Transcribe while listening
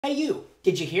Hey you!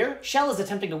 Did you hear? Shell is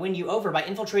attempting to win you over by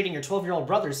infiltrating your 12-year-old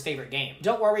brother's favorite game.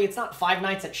 Don't worry, it's not Five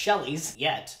Nights at Shelly's,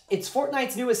 yet. It's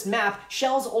Fortnite's newest map,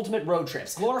 Shell's Ultimate Road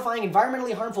Trips, glorifying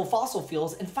environmentally harmful fossil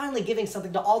fuels and finally giving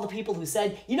something to all the people who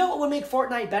said, you know what would make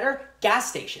Fortnite better? Gas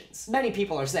stations. Many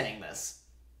people are saying this.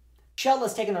 Shell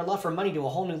has taken their love for money to a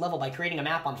whole new level by creating a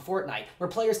map on Fortnite, where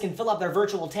players can fill up their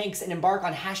virtual tanks and embark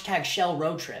on #Shell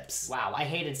road trips. Wow, I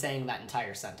hated saying that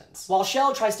entire sentence. While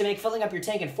Shell tries to make filling up your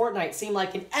tank in Fortnite seem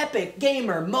like an epic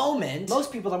gamer moment,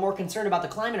 most people are more concerned about the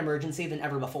climate emergency than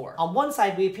ever before. On one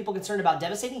side, we have people concerned about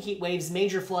devastating heat waves,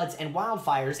 major floods, and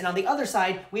wildfires, and on the other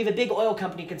side, we have a big oil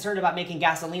company concerned about making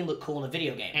gasoline look cool in a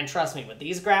video game. And trust me, with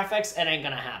these graphics, it ain't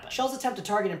gonna happen. Shell's attempt to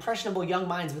target impressionable young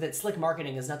minds with its slick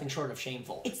marketing is nothing short of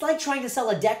shameful. It's like trying to sell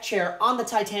a deck chair on the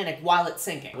Titanic while it's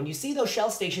sinking. When you see those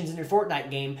Shell stations in your Fortnite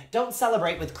game, don't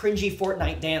celebrate with cringy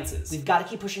Fortnite dances. We've got to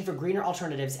keep pushing for greener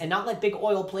alternatives and not let big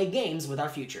oil play games with our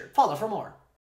future. Follow for more.